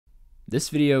This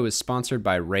video is sponsored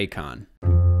by Raycon.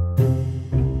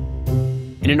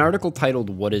 In an article titled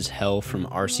 "What is Hell?" from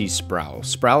R.C. Sproul,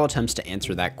 Sproul attempts to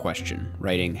answer that question,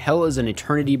 writing, "Hell is an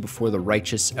eternity before the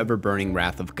righteous, ever-burning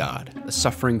wrath of God, a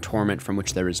suffering torment from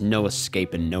which there is no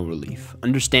escape and no relief.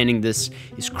 Understanding this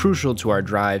is crucial to our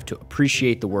drive to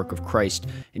appreciate the work of Christ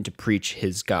and to preach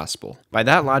his gospel." By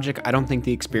that logic, I don't think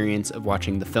the experience of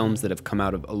watching the films that have come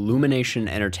out of Illumination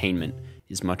Entertainment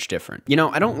is much different. You know,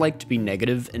 I don't like to be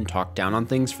negative and talk down on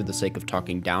things for the sake of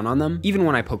talking down on them. Even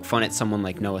when I poke fun at someone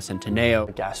like Noah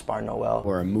Centineo, Gaspar Noel,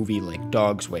 or a movie like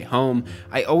Dog's Way Home,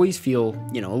 I always feel,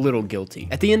 a little guilty.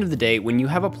 At the end of the day, when you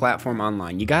have a platform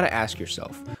online, you gotta ask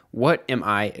yourself, what am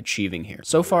I achieving here?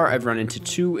 So far, I've run into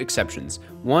two exceptions.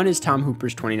 One is Tom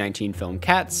Hooper's 2019 film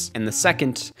Cats, and the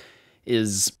second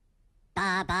is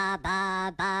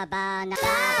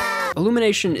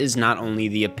Illumination is not only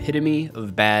the epitome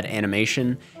of bad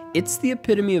animation, it's the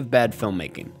epitome of bad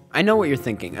filmmaking. I know what you're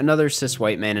thinking, another cis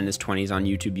white man in his 20s on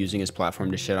YouTube using his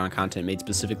platform to shit on content made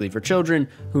specifically for children.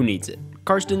 Who needs it?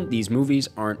 Karsten, these movies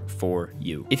aren't for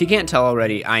you. If you can't tell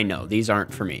already, I know, these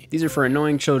aren't for me. These are for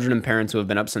annoying children and parents who have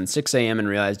been up since 6 a.m. and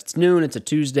realized it's noon, it's a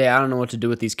Tuesday, I don't know what to do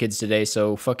with these kids today,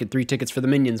 so fuck it, 3 tickets for the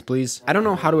Minions, please. I don't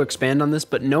know how to expand on this,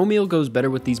 but no meal goes better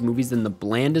with these movies than the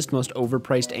blandest, most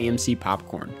overpriced AMC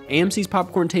popcorn. AMC's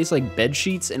popcorn tastes like bed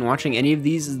sheets, and watching any of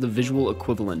these is the visual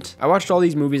equivalent. I watched all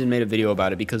these movies and made a video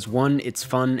about it because 1, it's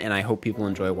fun and I hope people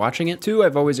enjoy watching it. 2,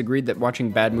 I've always agreed that watching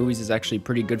bad movies is actually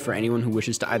pretty good for anyone who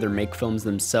wishes to either make films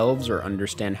themselves or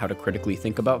understand how to critically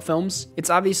think about films. It's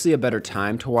obviously a better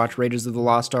time to watch Raiders of the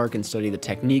Lost Ark and study the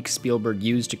techniques Spielberg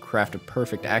used to craft a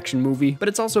perfect action movie, but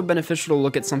it's also beneficial to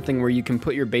look at something where you can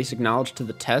put your basic knowledge to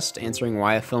the test, answering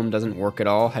why a film doesn't work at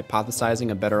all, hypothesizing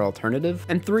a better alternative.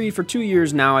 And 3, for 2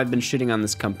 years now I've been shitting on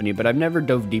this company, but I've never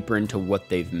dove deeper into what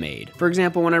they've made. For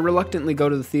example, when I reluctantly go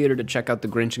to the theater to check out The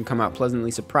Grinch and come out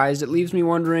pleasantly surprised, it leaves me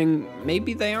wondering,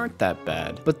 maybe they aren't that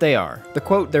bad. But they are. The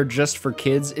quote, "they're just for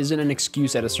kids," isn't an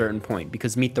excuse at a certain point,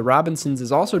 because Meet the Robinsons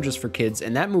is also just for kids,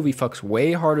 and that movie fucks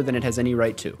way harder than it has any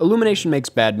right to. Illumination makes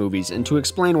bad movies, and to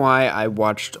explain why, I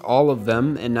watched all of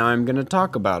them, and now I'm gonna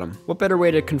talk about them. What better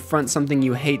way to confront something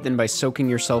you hate than by soaking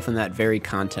yourself in that very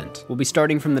content? We'll be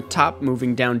starting from the top,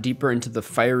 moving down deeper into the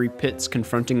fiery pits,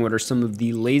 confronting what are some of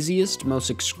the laziest, most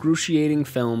excruciating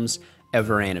films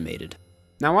ever animated.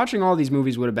 Now, watching all these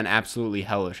movies would have been absolutely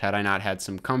hellish had I not had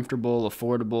some comfortable,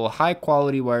 affordable,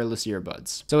 high-quality wireless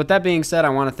earbuds. So with that being said, I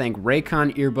want to thank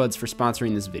Raycon Earbuds for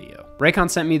sponsoring this video.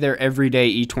 Raycon sent me their everyday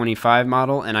E25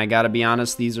 model, and I gotta be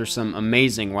honest, these are some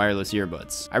amazing wireless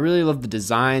earbuds. I really love the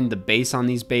design, the bass on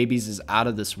these babies is out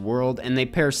of this world, and they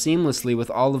pair seamlessly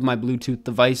with all of my Bluetooth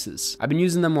devices. I've been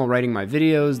using them while writing my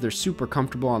videos, they're super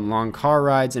comfortable on long car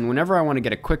rides, and whenever I want to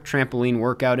get a quick trampoline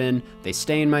workout in, they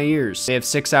stay in my ears. They have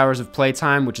 6 hours of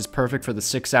playtime, which is perfect for the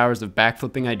 6 hours of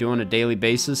backflipping I do on a daily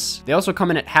basis. They also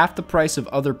come in at half the price of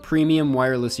other premium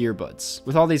wireless earbuds.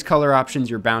 With all these color options,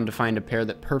 you're bound to find a pair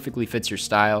that perfectly fits your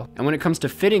style. And when it comes to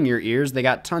fitting your ears, they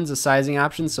got tons of sizing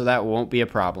options, so that won't be a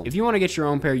problem. If you want to get your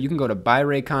own pair, you can go to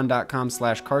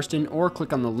buyraycon.com/Karsten or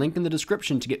click on the link in the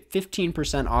description to get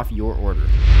 15% off your order.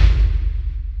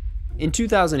 In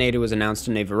 2008, it was announced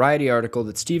in a Variety article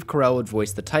that Steve Carell would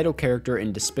voice the title character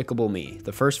in Despicable Me,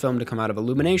 the first film to come out of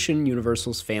Illumination,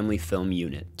 Universal's family film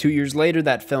unit. 2 years later,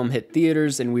 that film hit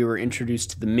theaters and we were introduced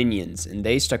to the Minions, and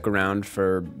they stuck around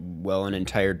for, well, an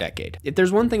entire decade. If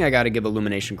there's one thing I gotta give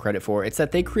Illumination credit for, it's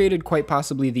that they created quite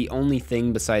possibly the only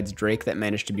thing besides Drake that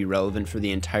managed to be relevant for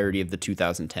the entirety of the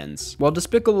 2010s. While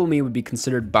Despicable Me would be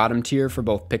considered bottom tier for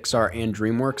both Pixar and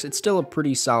DreamWorks, it's still a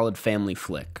pretty solid family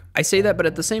flick. I say that, but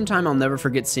at the same time, I'll never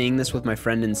forget seeing this with my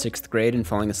friend in 6th grade and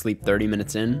falling asleep 30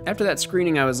 minutes in. After that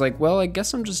screening, I was like, well, I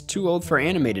guess I'm just too old for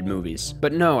animated movies.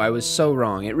 But no, I was so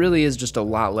wrong. It really is just a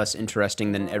lot less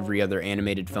interesting than every other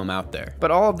animated film out there.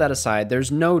 But all of that aside, there's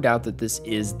no doubt that this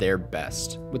is their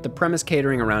best. With the premise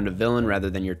catering around a villain rather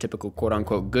than your typical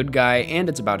quote-unquote good guy, and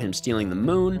it's about him stealing the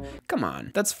moon, come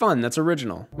on, that's fun, that's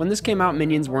original. When this came out,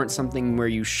 Minions weren't something where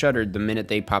you shuddered the minute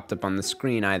they popped up on the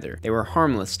screen either. They were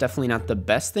harmless, definitely not the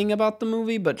best thing about the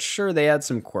movie, but sure, they had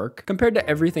some quirk. Compared to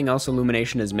everything else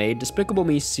Illumination has made, Despicable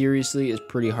Me seriously is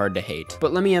pretty hard to hate.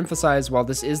 But let me emphasize, while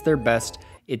this is their best,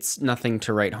 it's nothing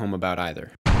to write home about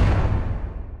either.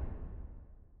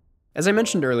 As I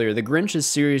mentioned earlier, The Grinch is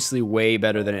seriously way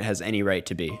better than it has any right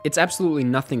to be. It's absolutely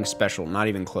nothing special, not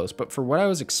even close, but for what I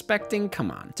was expecting, come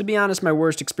on. To be honest, my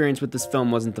worst experience with this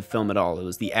film wasn't the film at all, it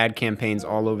was the ad campaigns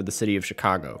all over the city of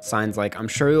Chicago. Signs like, "I'm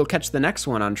sure you'll catch the next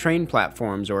one on train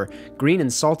platforms," or "green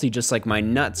and salty just like my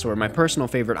nuts," or my personal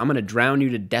favorite, "I'm gonna drown you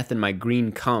to death in my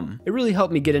green cum." It really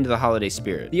helped me get into the holiday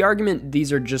spirit. The argument,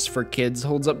 "these are just for kids,"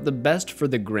 holds up the best for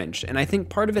The Grinch, and I think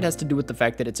part of it has to do with the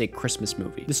fact that it's a Christmas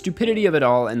movie. The stupidity of it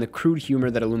all and the crude humor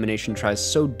that Illumination tries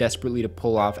so desperately to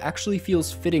pull off actually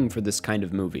feels fitting for this kind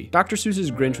of movie. Dr.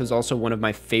 Seuss's Grinch was also one of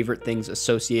my favorite things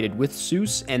associated with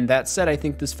Seuss, and that said, I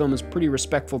think this film is pretty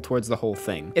respectful towards the whole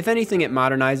thing. If anything, it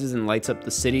modernizes and lights up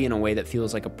the city in a way that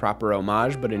feels like a proper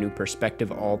homage, but a new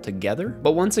perspective altogether.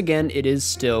 But once again, it is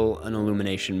still an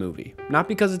Illumination movie. Not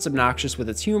because it's obnoxious with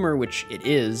its humor, which it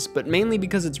is, but mainly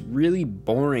because it's really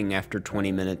boring after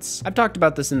 20 minutes. I've talked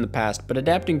about this in the past, but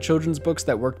adapting children's books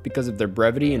that worked because of their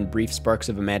brevity and brief sparks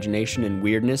of imagination and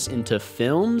weirdness into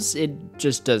films, it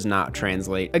just does not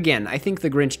translate. Again, I think The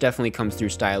Grinch definitely comes through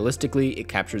stylistically, it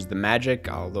captures the magic,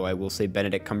 although I will say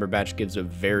Benedict Cumberbatch gives a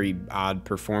very odd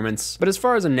performance. But as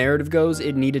far as a narrative goes,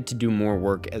 it needed to do more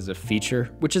work as a feature,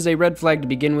 which is a red flag to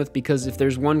begin with, because if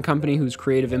there's one company whose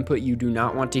creative input you do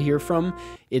not want to hear from,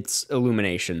 it's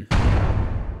Illumination.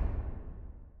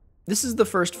 This is the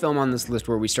first film on this list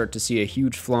where we start to see a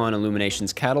huge flaw in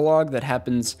Illumination's catalog that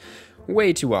happens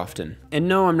way too often. And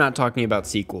no, I'm not talking about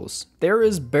sequels. There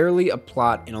is barely a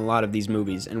plot in a lot of these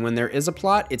movies, and when there is a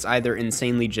plot, it's either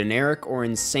insanely generic or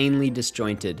insanely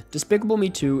disjointed. Despicable Me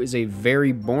 2 is a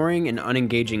very boring and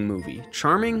unengaging movie.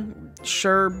 Charming?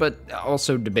 Sure, but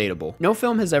also debatable. No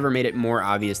film has ever made it more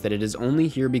obvious that it is only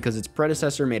here because its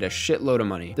predecessor made a shitload of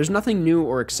money. There's nothing new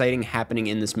or exciting happening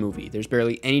in this movie. There's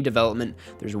barely any development,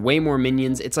 there's way more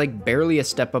minions, it's like barely a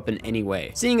step up in any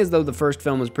way. Seeing as though the first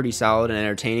film was pretty solid and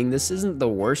entertaining, this isn't the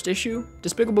worst issue.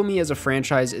 Despicable Me as a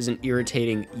franchise isn't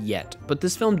irritating yet, but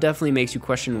this film definitely makes you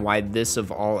question why this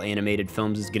of all animated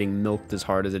films is getting milked as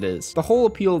hard as it is. The whole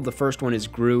appeal of the first one is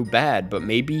Gru bad, but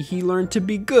maybe he learned to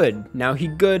be good. Now he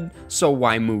good, so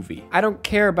why movie? I don't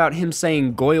care about him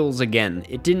saying Goyles again.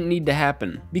 It didn't need to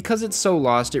happen. Because it's so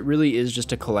lost, it really is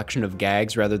just a collection of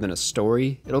gags rather than a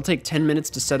story. It'll take 10 minutes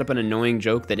to set up an annoying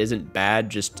joke that isn't bad,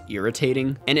 just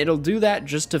irritating, and it'll do that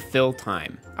just to fill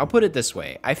time. I'll put it this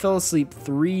way, I fell asleep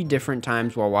 3 different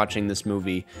times while watching this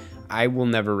movie. I will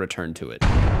never return to it.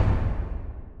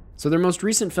 So their most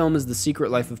recent film is The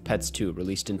Secret Life of Pets 2,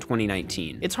 released in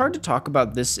 2019. It's hard to talk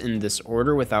about this in this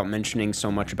order without mentioning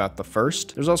so much about the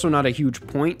first. There's also not a huge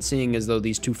point, seeing as though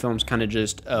these two films kind of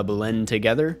just blend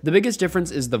together. The biggest difference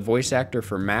is the voice actor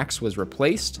for Max was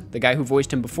replaced. The guy who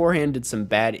voiced him beforehand did some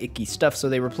bad, icky stuff, so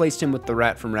they replaced him with the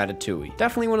rat from Ratatouille.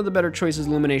 Definitely one of the better choices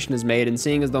Illumination has made, and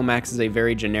seeing as though Max is a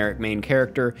very generic main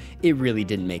character, it really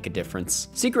didn't make a difference.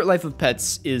 Secret Life of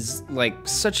Pets is like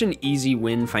such an easy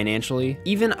win financially.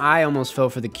 Even I almost fell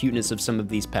for the cuteness of some of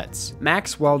these pets.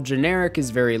 Max, while generic, is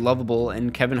very lovable,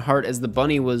 and Kevin Hart as the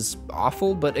bunny was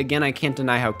awful, but again, I can't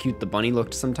deny how cute the bunny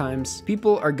looked sometimes.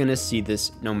 People are gonna see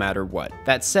this no matter what.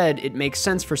 That said, it makes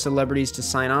sense for celebrities to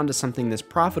sign on to something this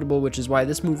profitable, which is why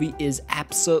this movie is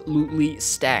absolutely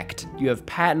stacked. You have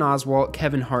Patton Oswalt,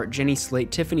 Kevin Hart, Jenny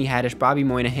Slate, Tiffany Haddish, Bobby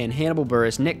Moynihan, Hannibal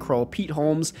Buress, Nick Kroll, Pete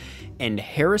Holmes, and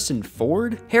Harrison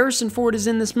Ford? Harrison Ford is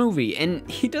in this movie, and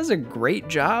he does a great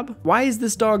job. Why is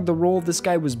this dog the role this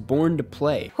guy was born to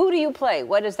play? Who do you play?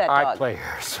 What is that dog? I play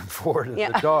Harrison Ford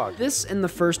as the dog. This and the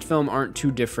first film aren't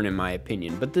too different in my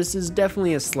opinion, but this is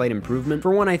definitely a slight improvement. For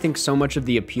one, I think so much of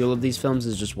the appeal of these films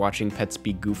is just watching pets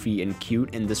be goofy and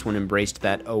cute, and this one embraced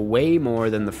that way more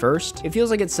than the first. It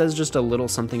feels like it says just a little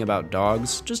something about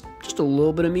dogs, just a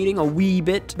little bit of meaning, a wee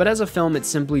bit, but as a film it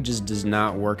simply just does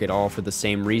not work at all for the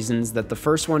same reasons that the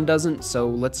first one doesn't, so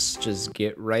let's just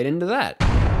get right into that.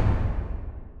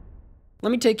 Let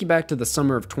me take you back to the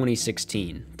summer of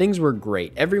 2016. Things were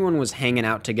great. Everyone was hanging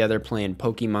out together playing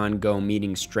Pokemon Go,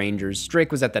 meeting strangers.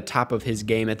 Drake was at the top of his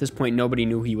game. At this point, nobody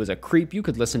knew he was a creep. You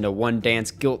could listen to One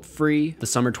Dance guilt-free. The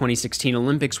summer 2016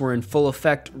 Olympics were in full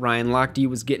effect. Ryan Lochte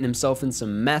was getting himself in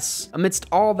some mess. Amidst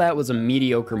all that was a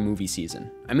mediocre movie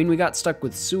season. I mean, we got stuck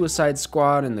with Suicide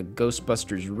Squad and the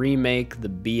Ghostbusters remake, the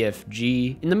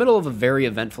BFG. In the middle of a very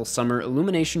eventful summer,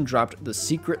 Illumination dropped The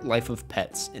Secret Life of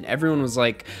Pets, and everyone was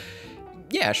like,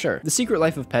 yeah, sure. The Secret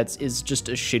Life of Pets is just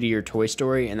a shittier Toy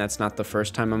Story, and that's not the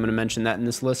first time I'm gonna mention that in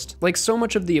this list. Like, so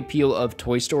much of the appeal of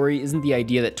Toy Story isn't the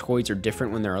idea that toys are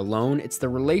different when they're alone, it's the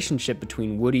relationship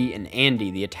between Woody and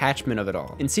Andy, the attachment of it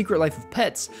all. In Secret Life of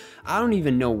Pets, I don't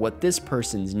even know what this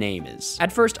person's name is.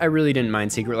 At first, I really didn't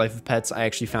mind Secret Life of Pets. I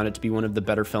actually found it to be one of the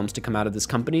better films to come out of this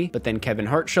company, but then Kevin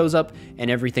Hart shows up and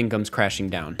everything comes crashing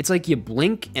down. It's like you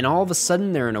blink and all of a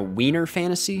sudden they're in a wiener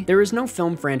fantasy. There is no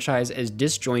film franchise as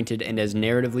disjointed and as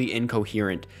narratively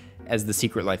incoherent as The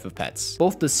Secret Life of Pets.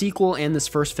 Both the sequel and this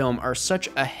first film are such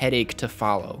a headache to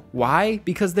follow. Why?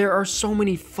 Because there are so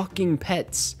many fucking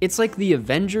pets. It's like the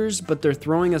Avengers, but they're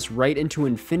throwing us right into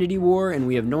Infinity War and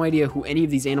we have no idea who any of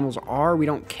these animals are, we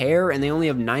don't care, and they only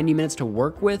have 90 minutes to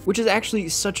work with, which is actually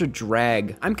such a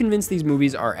drag. I'm convinced these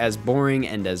movies are as boring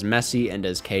and as messy and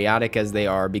as chaotic as they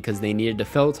are because they needed to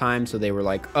fill time, so they were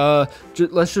like,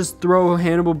 let's just throw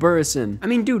Hannibal Buress in. I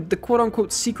mean, dude, the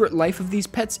quote-unquote secret life of these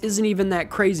pets isn't even that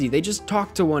crazy. They just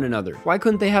talk to one another. Why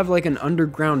couldn't they have like an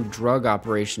underground drug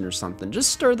operation or something?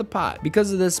 Just stir the pot.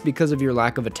 Because of this, because of your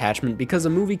lack of attachment, because a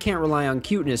movie can't rely on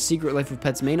cuteness, Secret Life of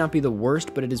Pets may not be the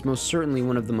worst, but it is most certainly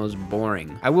one of the most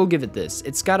boring. I will give it this.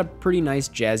 It's got a pretty nice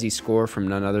jazzy score from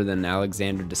none other than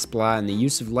Alexander Desplat, and the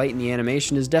use of light in the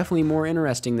animation is definitely more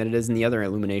interesting than it is in the other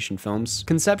Illumination films.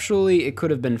 Conceptually, it could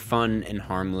have been fun and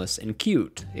harmless and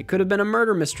cute. It could have been a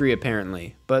murder mystery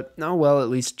apparently, but oh well, at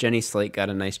least Jenny Slate got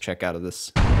a nice check out of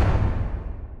this.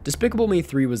 Despicable Me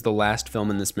 3 was the last film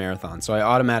in this marathon, so I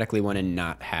automatically went in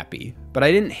not happy. But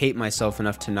I didn't hate myself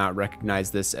enough to not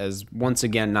recognize this as, once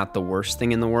again, not the worst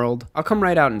thing in the world. I'll come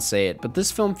right out and say it, but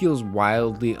this film feels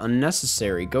wildly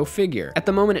unnecessary, go figure. At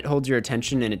the moment it holds your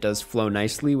attention and it does flow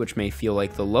nicely, which may feel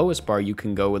like the lowest bar you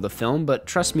can go with a film, but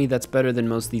trust me, that's better than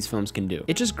most of these films can do.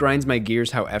 It just grinds my gears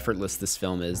how effortless this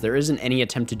film is. There isn't any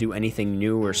attempt to do anything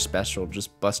new or special,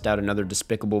 just bust out another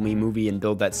Despicable Me movie and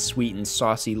build that sweet and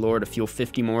saucy lore to fuel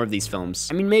 50 more of these films.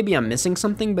 I mean, maybe I'm missing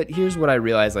something, but here's what I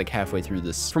realized like halfway through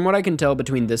this. From what I can tell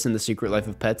between this and The Secret Life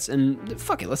of Pets, and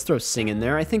fuck it, let's throw Sing in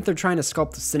there, I think they're trying to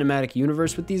sculpt the cinematic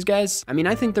universe with these guys. I mean,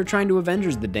 I think they're trying to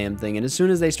Avengers the damn thing, and as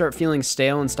soon as they start feeling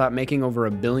stale and stop making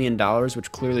over $1 billion,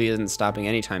 which clearly isn't stopping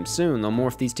anytime soon, they'll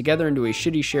morph these together into a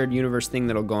shitty shared universe thing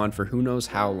that'll go on for who knows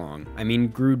how long. I mean,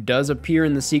 Gru does appear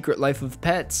in The Secret Life of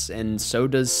Pets, and so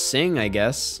does Sing, I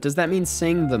guess. Does that mean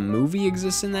Sing the movie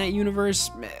exists in that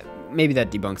universe? Maybe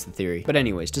that debunks the theory. But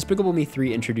anyways, Despicable Me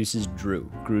 3 introduces Drew,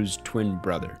 Gru's twin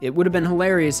brother. It would have been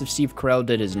hilarious if Steve Carell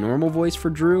did his normal voice for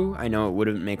Drew. I know it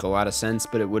wouldn't make a lot of sense,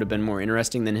 but it would have been more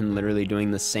interesting than him literally doing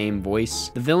the same voice.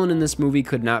 The villain in this movie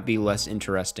could not be less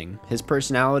interesting. His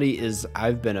personality is,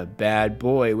 I've been a bad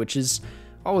boy, which is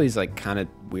always like kind of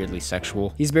weirdly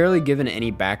sexual. He's barely given any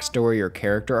backstory or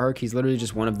character arc. He's literally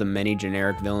just one of the many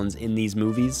generic villains in these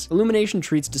movies. Illumination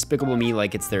treats Despicable Me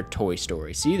like it's their Toy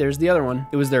Story. See, there's the other one.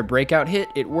 It was their breakout hit,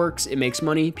 it works, it makes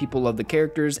money, people love the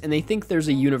characters, and they think there's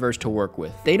a universe to work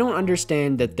with. They don't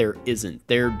understand that there isn't.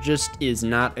 There just is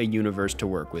not a universe to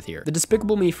work with here. The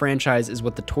Despicable Me franchise is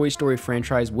what the Toy Story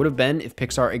franchise would have been if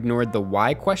Pixar ignored the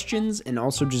why questions and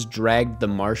also just dragged the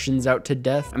Martians out to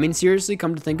death. I mean, seriously,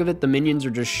 come to think of it, the Minions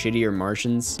are just shittier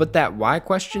Martians. But that why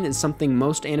question is something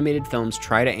most animated films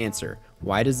try to answer.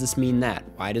 Why does this mean that?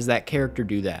 Why does that character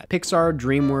do that? Pixar,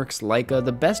 DreamWorks, Laika,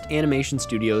 the best animation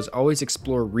studios always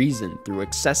explore reason through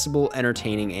accessible,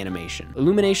 entertaining animation.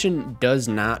 Illumination does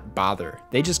not bother.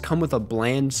 They just come with a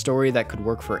bland story that could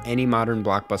work for any modern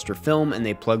blockbuster film and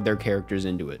they plug their characters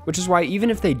into it. Which is why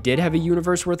even if they did have a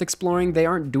universe worth exploring, they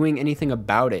aren't doing anything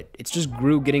about it. It's just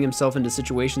Gru getting himself into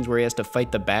situations where he has to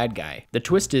fight the bad guy. The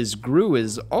twist is Gru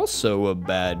is also a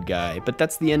bad guy, but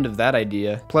that's the end of that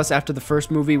idea. Plus, after the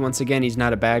first movie, once again, he's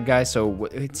not a bad guy, so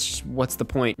what's the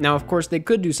point? Now, of course, they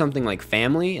could do something like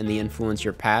family and the influence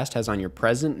your past has on your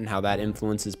present and how that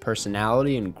influences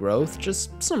personality and growth,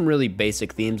 just some really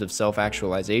basic themes of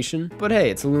self-actualization. But hey,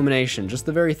 it's Illumination. Just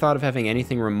the very thought of having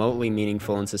anything remotely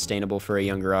meaningful and sustainable for a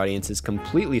younger audience is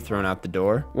completely thrown out the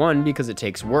door. One, because it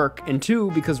takes work, and two,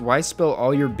 because why spill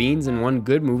all your beans in one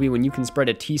good movie when you can spread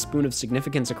a teaspoon of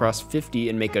significance across 50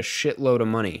 and make a shitload of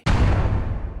money?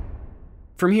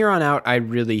 From here on out, I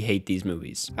really hate these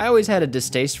movies. I always had a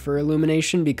distaste for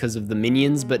Illumination because of the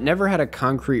Minions, but never had a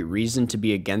concrete reason to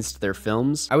be against their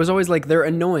films. I was always like, they're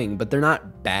annoying, but they're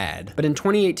not bad. But in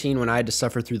 2018, when I had to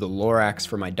suffer through the Lorax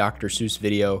for my Dr. Seuss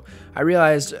video, I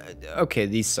realized, okay,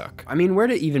 these suck. I mean, where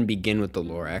to even begin with the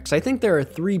Lorax? I think there are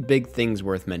 3 big things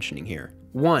worth mentioning here.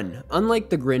 1. Unlike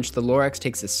The Grinch, the Lorax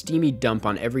takes a steamy dump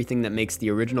on everything that makes the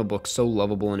original book so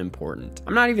lovable and important.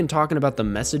 I'm not even talking about the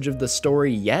message of the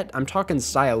story yet, I'm talking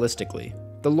stylistically.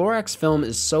 The Lorax film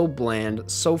is so bland,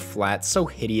 so flat, so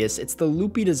hideous. It's the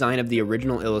loopy design of the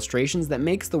original illustrations that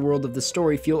makes the world of the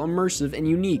story feel immersive and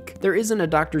unique. There isn't a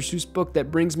Dr. Seuss book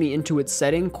that brings me into its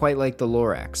setting quite like the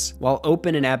Lorax. While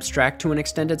open and abstract to an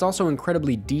extent, it's also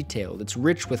incredibly detailed. It's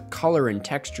rich with color and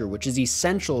texture, which is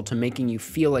essential to making you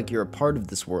feel like you're a part of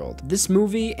this world. This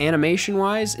movie,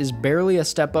 animation-wise, is barely a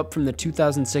step up from the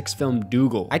 2006 film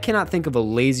Dougal. I cannot think of a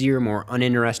lazier, more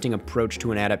uninteresting approach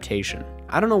to an adaptation.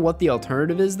 I don't know what the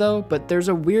alternative is though, but there's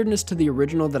a weirdness to the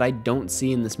original that I don't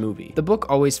see in this movie. The book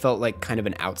always felt like kind of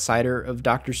an outsider of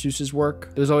Dr. Seuss's work.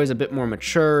 It was always a bit more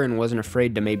mature and wasn't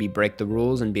afraid to maybe break the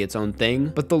rules and be its own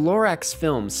thing. But the Lorax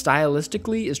film,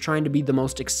 stylistically, is trying to be the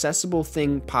most accessible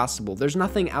thing possible. There's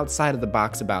nothing outside of the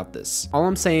box about this. All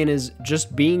I'm saying is,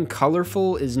 just being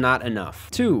colorful is not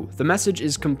enough. 2, the message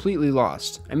is completely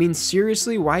lost. I mean,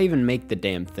 seriously, why even make the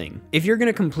damn thing? If you're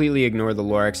gonna completely ignore the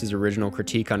Lorax's original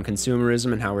critique on consumerism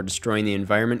and how we're destroying the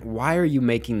environment, why are you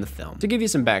making the film? To give you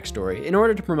some backstory, in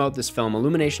order to promote this film,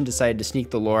 Illumination decided to sneak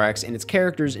the Lorax and its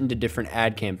characters into different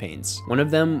ad campaigns. One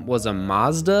of them was a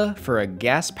Mazda for a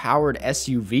gas-powered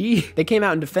SUV. They came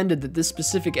out and defended that this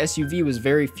specific SUV was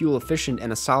very fuel efficient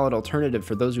and a solid alternative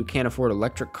for those who can't afford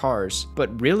electric cars.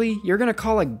 But really? You're gonna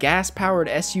call a gas-powered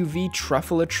SUV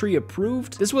Truffle-a-Tree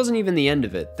approved? This wasn't even the end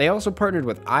of it. They also partnered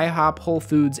with IHOP, Whole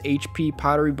Foods, HP,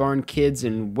 Pottery Barn Kids,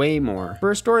 and way more.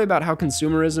 For a story about how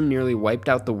consumerism nearly wiped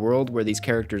out the world where these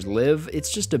characters live,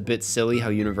 it's just a bit silly how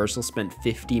Universal spent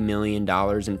 $50 million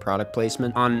in product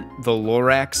placement on the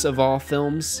Lorax of all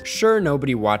films. Sure,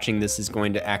 nobody watching this is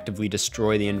going to actively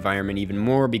destroy the environment even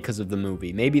more because of the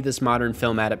movie. Maybe this modern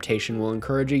film adaptation will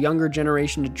encourage a younger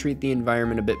generation to treat the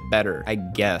environment a bit better, I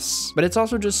guess. But it's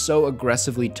also just so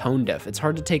aggressively tone deaf. It's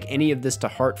hard to take any of this to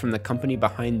heart from the company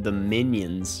behind the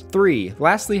Minions. 3,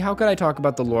 lastly, how could I talk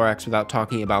about the Lorax without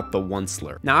talking about the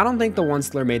Onceler? Now, I don't think the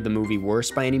Onceler made the movie worse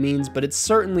by any means, but it's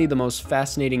certainly the most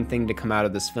fascinating thing to come out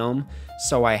of this film,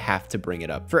 so I have to bring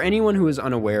it up. For anyone who is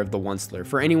unaware of the Onceler,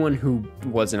 for anyone who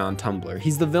wasn't on Tumblr,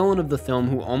 he's the villain of the film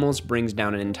who almost brings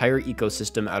down an entire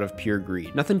ecosystem out of pure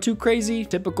greed. Nothing too crazy,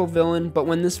 typical villain, but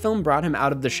when this film brought him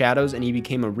out of the shadows and he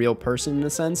became a real person in a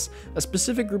sense, a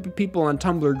specific group of people on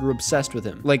Tumblr grew obsessed with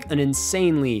him, like an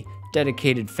insanely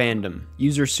dedicated fandom.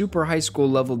 User Super High School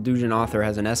Level Dujin Author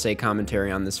has an essay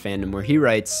commentary on this fandom where he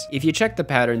writes, "If you check the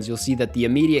patterns, you'll see that the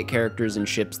immediate characters and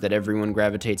ships that everyone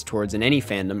gravitates towards in any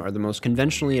fandom are the most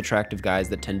conventionally attractive guys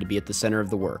that tend to be at the center of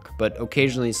the work, but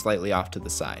occasionally slightly off to the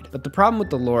side." But the problem with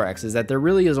the Lorax is that there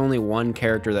really is only one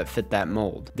character that fit that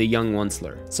mold, the young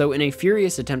Onceler. So in a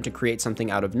furious attempt to create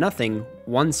something out of nothing,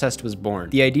 Oncest was born.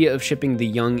 The idea of shipping the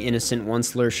young, innocent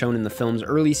Onceler shown in the film's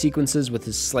early sequences with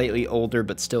his slightly older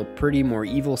but still pretty more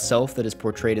evil self that is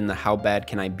portrayed in the "How Bad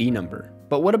Can I Be" number.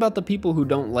 But what about the people who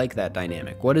don't like that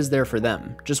dynamic? What is there for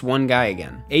them? Just one guy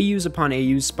again. AUs upon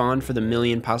AUs spawned for the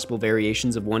million possible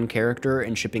variations of one character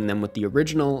and shipping them with the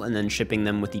original, and then shipping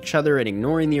them with each other and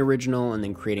ignoring the original, and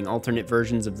then creating alternate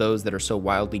versions of those that are so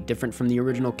wildly different from the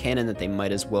original canon that they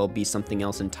might as well be something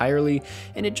else entirely,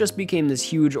 and it just became this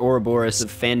huge Ouroboros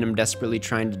of fandom desperately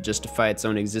trying to justify its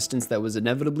own existence that was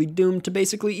inevitably doomed to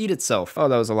basically eat itself. Oh,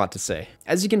 that was a lot to say.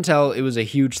 As you can tell, it was a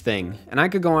huge thing, and I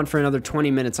could go on for another 20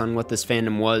 minutes on what this fandom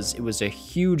was. It was a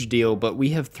huge deal, but we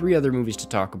have 3 other movies to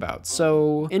talk about.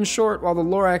 So, in short, while the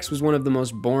Lorax was one of the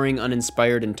most boring,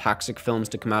 uninspired, and toxic films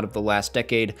to come out of the last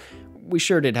decade, we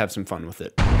sure did have some fun with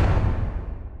it.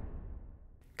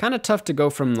 Kinda tough to go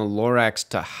from the Lorax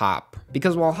to Hop,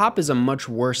 because while Hop is a much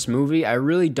worse movie, I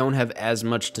really don't have as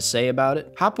much to say about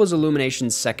it. Hop was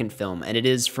Illumination's second film, and it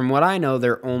is, from what I know,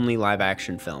 their only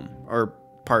live-action film, or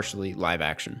partially live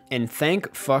action. And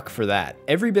thank fuck for that.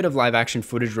 Every bit of live action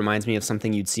footage reminds me of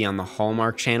something you'd see on the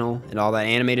Hallmark Channel, and all that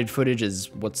animated footage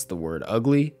is, what's the word,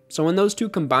 ugly? So when those two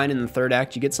combine in the third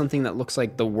act, you get something that looks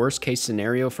like the worst case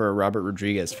scenario for a Robert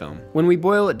Rodriguez film. When we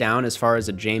boil it down as far as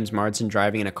a James Marsden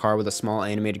driving in a car with a small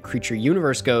animated creature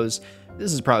universe goes,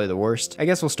 this is probably the worst. I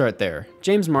guess we'll start there.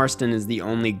 James Marsden is the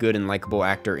only good and likable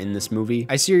actor in this movie.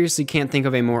 I seriously can't think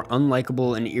of a more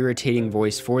unlikable and irritating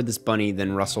voice for this bunny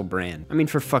than Russell Brand. I mean,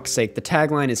 for fuck's sake, the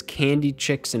tagline is candy,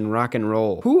 chicks, and rock and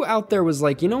roll. Who out there was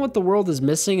like, you know what the world is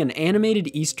missing? An animated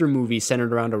Easter movie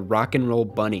centered around a rock and roll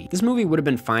bunny. This movie would have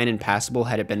been fine and passable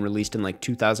had it been released in like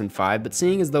 2005, but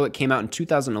seeing as though it came out in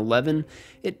 2011,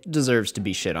 it deserves to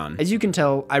be shit on. As you can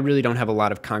tell, I really don't have a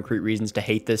lot of concrete reasons to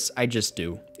hate this, I just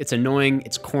do. It's annoying,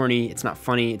 it's corny, it's not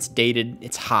funny, it's dated,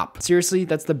 it's Hop. Seriously,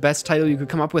 that's the best title you could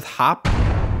come up with, Hop?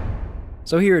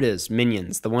 So here it is,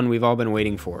 Minions, the one we've all been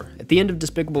waiting for. At the end of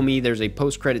Despicable Me, there's a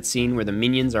post-credit scene where the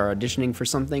Minions are auditioning for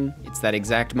something. It's that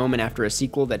exact moment after a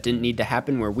sequel that didn't need to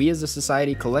happen where we as a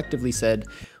society collectively said,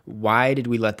 Why did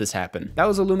we let this happen? That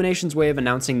was Illumination's way of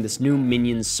announcing this new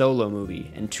Minions solo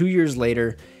movie, and 2 years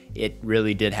later, it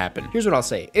really did happen. Here's what I'll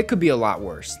say. It could be a lot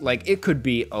worse. Like, it could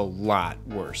be a lot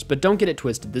worse. But don't get it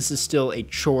twisted. This is still a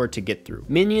chore to get through.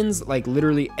 Minions, like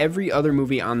literally every other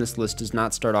movie on this list, does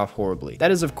not start off horribly.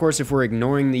 That is, of course, if we're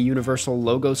ignoring the universal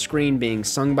logo screen being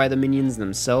sung by the Minions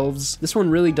themselves. This one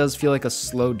really does feel like a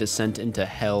slow descent into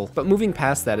hell. But moving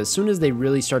past that, as soon as they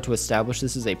really start to establish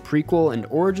this as a prequel and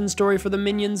origin story for the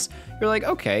Minions, you're like,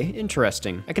 okay,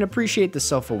 interesting. I can appreciate the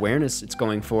self-awareness it's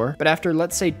going for. But after,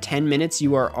 let's say, 10 minutes,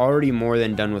 you are already more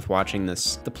than done with watching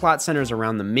this. The plot centers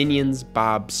around the Minions,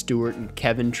 Bob, Stuart, and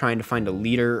Kevin trying to find a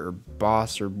leader or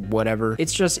boss or whatever.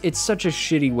 It's such a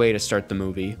shitty way to start the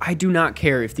movie. I do not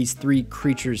care if these three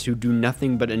creatures who do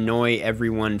nothing but annoy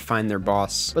everyone find their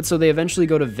boss. But so they eventually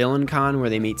go to VillainCon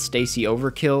where they meet Stacy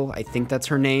Overkill. I think that's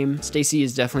her name. Stacy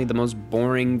is definitely the most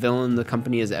boring villain the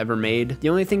company has ever made. The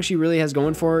only thing she really has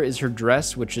going for her is her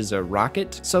dress, which is a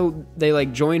rocket. So they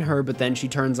like join her, but then she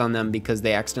turns on them because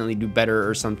they accidentally do better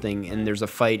or something, and there's a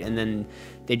fight, and then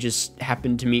they just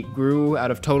happen to meet Gru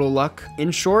out of total luck.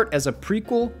 In short, as a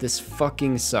prequel, this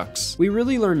fucking sucks. We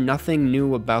really learn nothing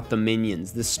new about the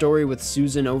Minions. This story with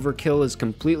Susan Overkill is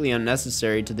completely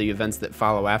unnecessary to the events that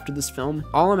follow after this film.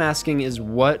 All I'm asking is,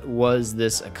 what was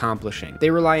this accomplishing?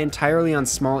 They rely entirely on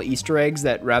small Easter eggs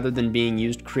that, rather than being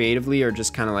used creatively, are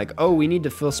just kind of like, oh, we need to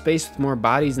fill space with more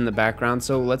bodies in the background,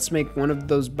 so let's make one of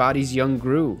those bodies young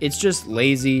Gru. It's just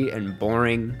lazy and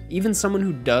boring. Even someone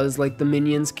who does like the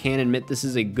Minions can't admit this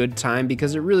is a good time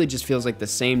because it really just feels like the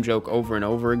same joke over and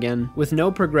over again. With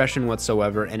no progression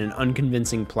whatsoever and an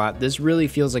unconvincing plot, this really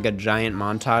feels like a giant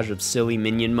montage of silly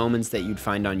Minion moments that you'd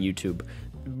find on YouTube.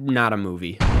 Not a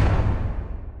movie.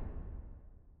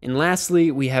 And lastly,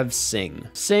 we have Sing.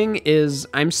 Sing is,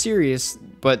 I'm serious,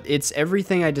 but it's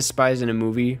everything I despise in a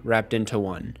movie wrapped into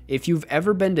one. If you've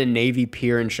ever been to Navy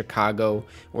Pier in Chicago,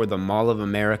 or the Mall of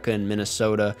America in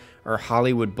Minnesota, or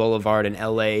Hollywood Boulevard in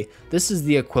LA, this is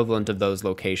the equivalent of those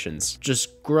locations.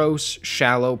 Just gross,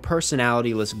 shallow,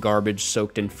 personality-less garbage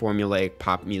soaked in formulaic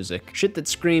pop music. Shit that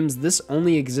screams, this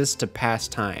only exists to pass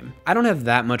time. I don't have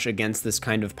that much against this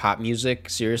kind of pop music.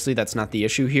 Seriously, that's not the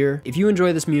issue here. If you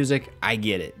enjoy this music, I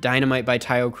get it. Dynamite by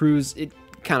Taio Cruz, it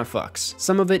kind of fucks.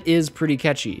 Some of it is pretty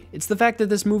catchy. It's the fact that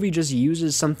this movie just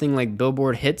uses something like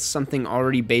Billboard hits, something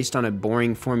already based on a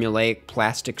boring formulaic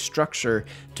plastic structure,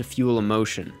 to fuel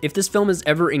emotion. If this film is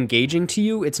ever engaging to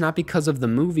you, it's not because of the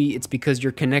movie, it's because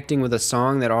you're connecting with a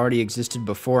song that already existed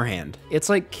beforehand. It's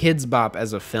like Kids Bop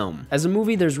as a film. As a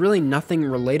movie, there's really nothing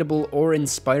relatable or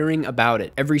inspiring about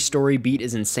it. Every story beat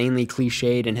is insanely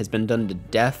cliched and has been done to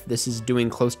death. This is doing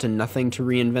close to nothing to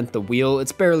reinvent the wheel.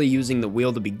 It's barely using the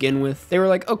wheel to begin with. They were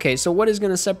like, okay, so what is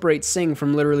going to separate Sing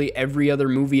from literally every other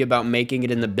movie about making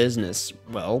it in the business?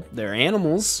 Well, they're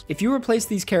animals. If you replace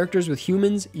these characters with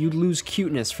humans, you'd lose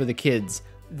cuteness for the kids.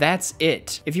 That's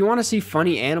it. If you want to see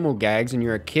funny animal gags and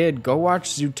you're a kid, go watch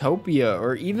Zootopia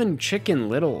or even Chicken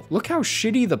Little. Look how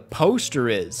shitty the poster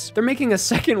is. They're making a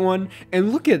second one,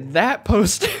 and look at that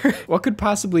poster. What could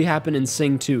possibly happen in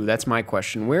Sing 2? That's my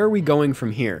question. Where are we going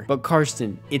from here? But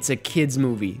Karsten, it's a kid's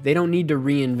movie. They don't need to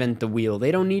reinvent the wheel.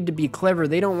 They don't need to be clever.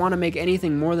 They don't want to make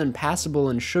anything more than passable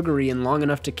and sugary and long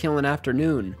enough to kill an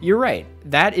afternoon. You're right.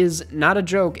 That is, not a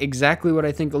joke, exactly what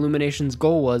I think Illumination's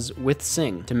goal was with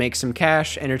Sing. To make some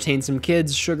cash, entertain some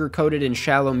kids, sugar-coated in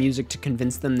shallow music to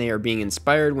convince them they are being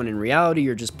inspired when in reality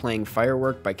you're just playing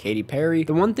Firework by Katy Perry.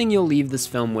 The one thing you'll leave this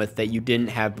film with that you didn't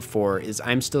have before is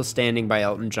I'm Still Standing by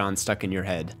Elton John stuck in your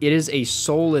head. It is a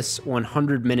soulless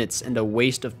 100 minutes and a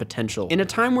waste of potential. In a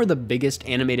time where the biggest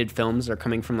animated films are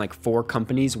coming from like 4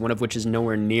 companies, one of which is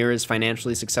nowhere near as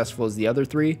financially successful as the other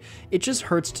 3, it just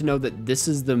hurts to know that this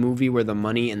is the movie where the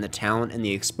money and the talent and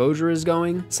the exposure is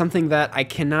going. Something that I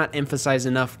cannot emphasize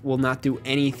enough will not do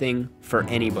anything for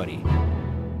anybody.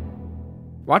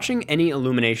 Watching any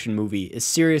Illumination movie is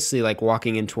seriously like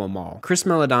walking into a mall. Chris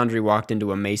Meledandri walked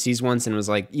into a Macy's once and was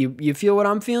like, you feel what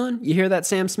I'm feeling? You hear that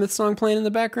Sam Smith song playing in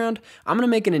the background? I'm gonna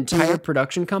make an entire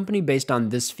production company based on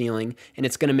this feeling, and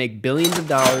it's gonna make billions of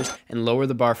dollars and lower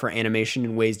the bar for animation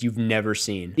in ways you've never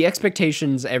seen. The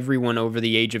expectations everyone over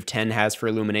the age of 10 has for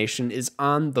Illumination is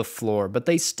on the floor, but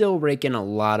they still rake in a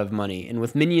lot of money, and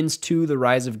with Minions 2: The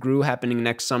Rise of Gru happening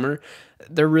next summer,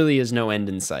 there really is no end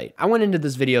in sight. I went into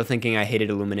this video thinking I hated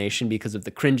Illumination because of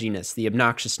the cringiness, the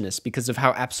obnoxiousness, because of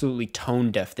how absolutely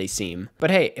tone deaf they seem.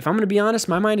 But hey, if I'm gonna be honest,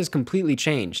 my mind has completely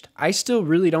changed. I still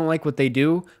really don't like what they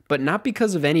do, but not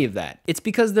because of any of that. It's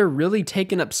because they're really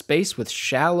taking up space with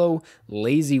shallow,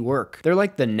 lazy work. They're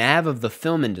like the nav of the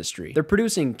film industry. They're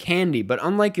producing candy, but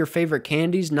unlike your favorite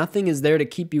candies, nothing is there to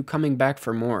keep you coming back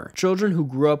for more. Children who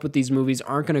grew up with these movies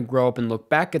aren't gonna grow up and look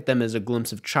back at them as a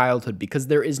glimpse of childhood because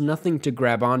there is nothing to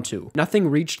grab onto. Nothing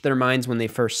reached their minds when they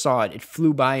first saw it. It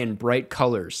flew by in bright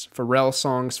colors, Pharrell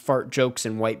songs, fart jokes,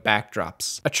 and white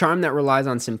backdrops. A charm that relies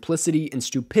on simplicity and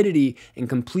stupidity and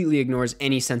completely ignores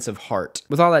any sense of heart.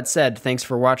 With all that said, thanks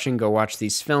for watching. Go watch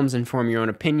these films and form your own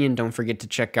opinion. Don't forget to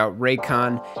check out Raycon,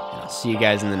 and I'll see you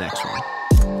guys in the next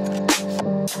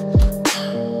one.